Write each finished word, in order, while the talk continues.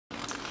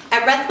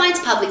At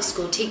Rathmines Public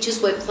School,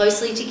 teachers work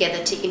closely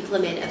together to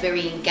implement a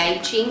very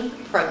engaging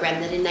program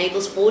that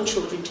enables all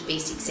children to be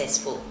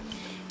successful.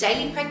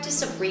 Daily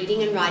practice of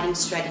reading and writing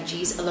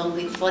strategies along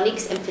with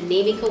phonics and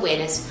phonemic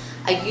awareness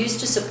are used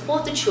to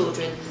support the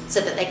children so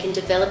that they can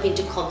develop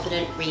into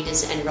confident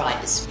readers and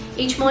writers.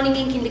 Each morning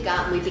in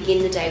kindergarten we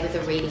begin the day with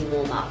a reading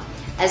warm-up.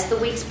 As the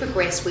weeks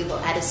progress we will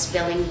add a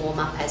spelling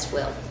warm-up as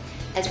well.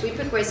 As we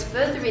progress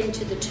further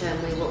into the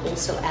term we will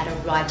also add a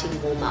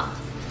writing warm-up.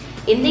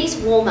 In these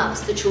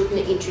warm-ups the children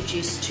are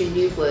introduced to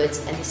new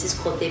words and this is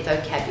called their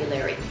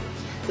vocabulary.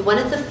 One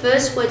of the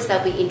first words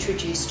they'll be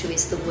introduced to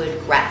is the word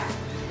graph.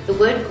 The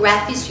word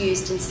graph is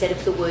used instead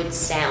of the word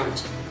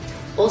sound.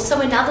 Also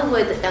another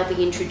word that they'll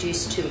be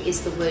introduced to is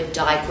the word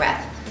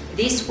digraph.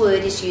 This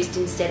word is used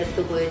instead of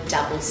the word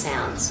double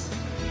sounds.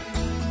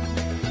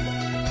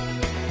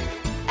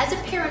 As a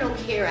parent or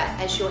carer,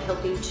 as you're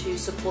helping to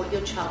support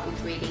your child with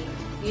reading,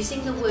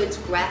 using the words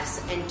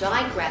graphs and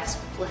digraphs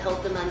will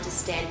help them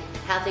understand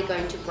how they're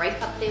going to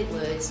break up their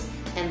words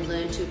and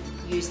learn to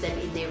use them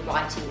in their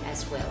writing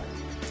as well.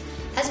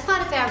 As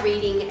part of our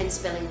reading and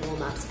spelling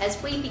warm-ups,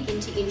 as we begin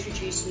to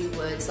introduce new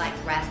words like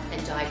graph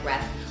and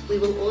digraph, we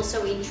will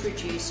also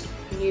introduce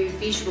new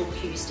visual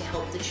cues to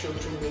help the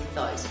children with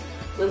those.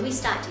 When we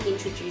start to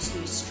introduce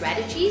new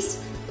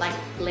strategies like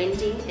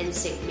blending and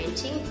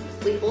segmenting,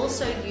 we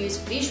also use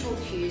visual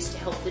cues to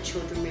help the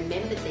children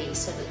remember these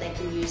so that they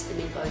can use them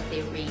in both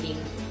their reading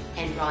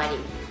and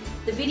writing.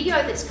 The video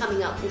that's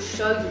coming up will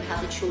show you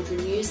how the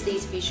children use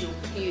these visual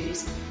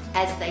cues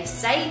as they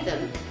say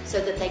them so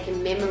that they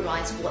can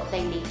memorize what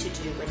they need to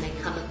do when they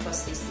come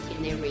across this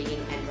in their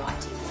reading and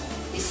writing.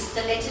 This is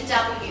the letter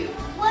W.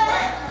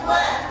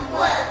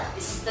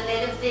 This is the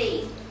letter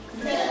V.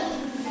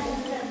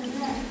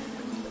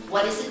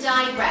 What is a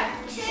digraph?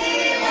 2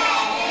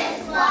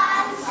 letters,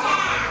 1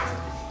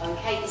 sound.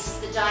 Okay, this is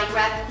the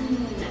digraph.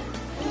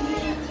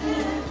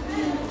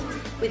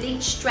 With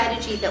each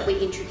strategy that we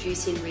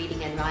introduce in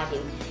reading and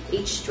writing,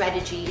 each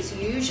strategy is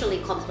usually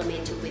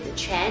complemented with a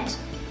chant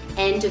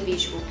and a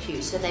visual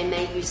cue. So they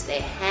may use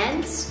their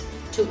hands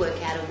to work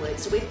out a word.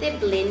 So if they're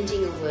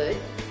blending a word,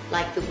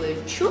 like the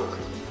word chook,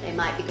 they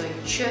might be going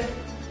ch,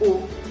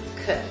 or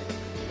k.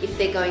 If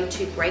they're going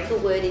to break a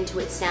word into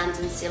its sounds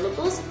and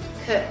syllables,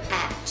 k,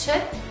 at, t,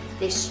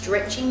 they're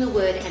stretching the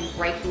word and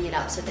breaking it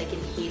up so they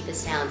can hear the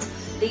sounds.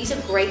 These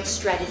are great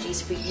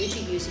strategies for you to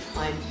use at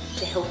home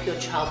to help your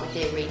child with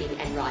their reading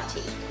and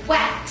writing.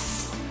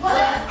 Wax,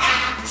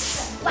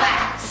 Axe,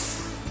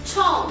 wax.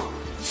 tong,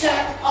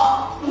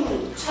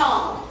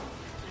 tong.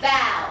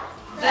 Vowel,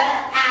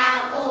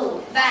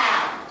 Vowel.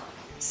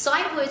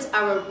 Sight words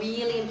are a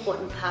really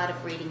important part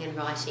of reading and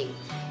writing.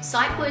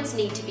 Sight words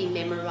need to be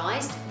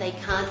memorized, they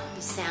can't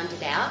be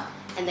sounded out,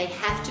 and they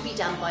have to be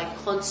done by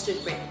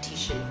constant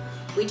repetition.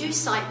 We do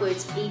sight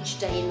words each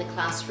day in the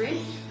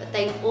classroom, but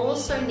they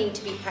also need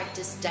to be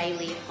practiced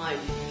daily at home.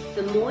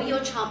 The more your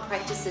child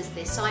practices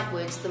their sight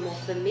words, the more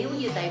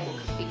familiar they will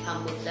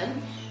become with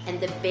them, and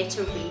the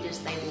better readers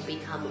they will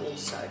become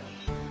also.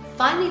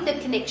 Finally, the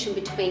connection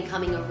between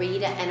becoming a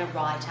reader and a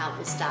writer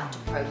will start to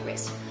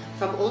progress.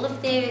 From all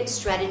of their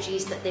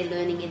strategies that they're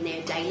learning in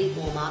their daily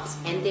warm-ups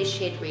and their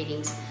shared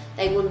readings,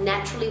 they will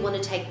naturally want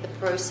to take the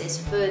process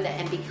further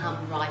and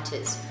become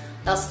writers.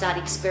 They'll start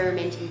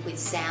experimenting with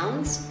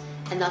sounds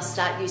and they'll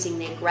start using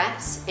their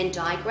graphs and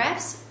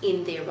digraphs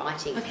in their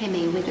writing. Okay,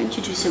 Mia, we're going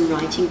to do some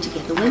writing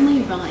together. When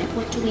we write,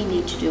 what do we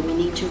need to do? We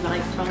need to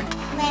write from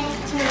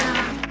Left to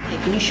right. Okay,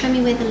 can you show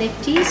me where the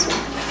left is?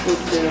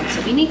 Good girl.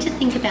 So we need to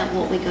think about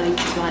what we're going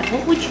to write.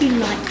 What would you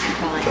like to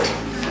write?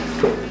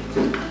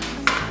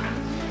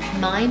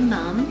 My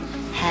mum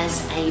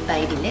has a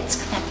baby. Let's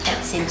clap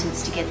that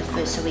sentence together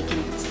first so we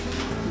can...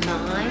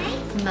 My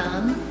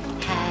mum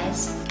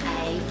has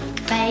a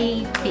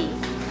baby.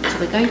 So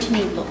we're going to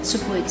need lots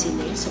of words in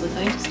there. So we're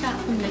going to start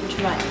from left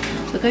to right.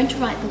 We're going to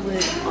write the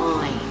word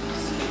I.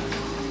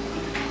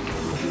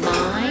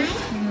 My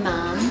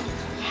mum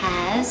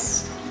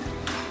has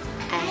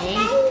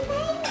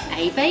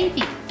a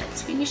baby.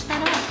 Let's finish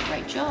that off.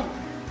 Great job.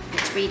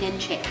 Let's read and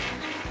check.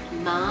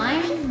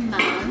 My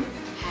mum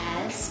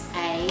has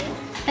a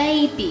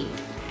baby.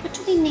 What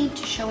do we need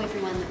to show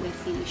everyone that we've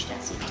finished our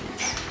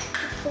sentence?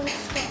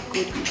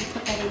 Good. Could you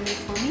put that in there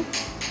for me?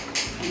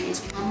 And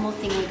there's one more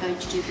thing we're going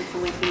to do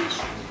before we finish.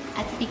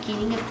 At the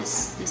beginning of the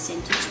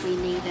sentence, we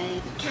need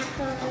a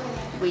capital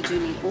letter. We do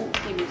need,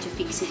 we need to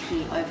fix it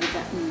here over the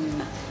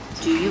M.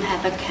 Do you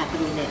have a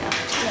capital letter?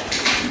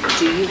 Yes.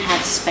 Do you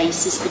have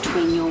spaces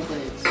between your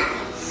words?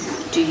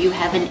 Do you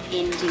have an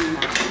ending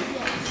mark?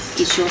 Yes.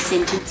 Is your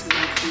sentence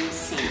making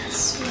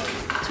sense?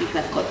 Yes. So you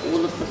have got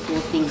all of the 4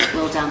 things.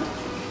 Well done.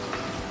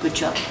 Good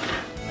job.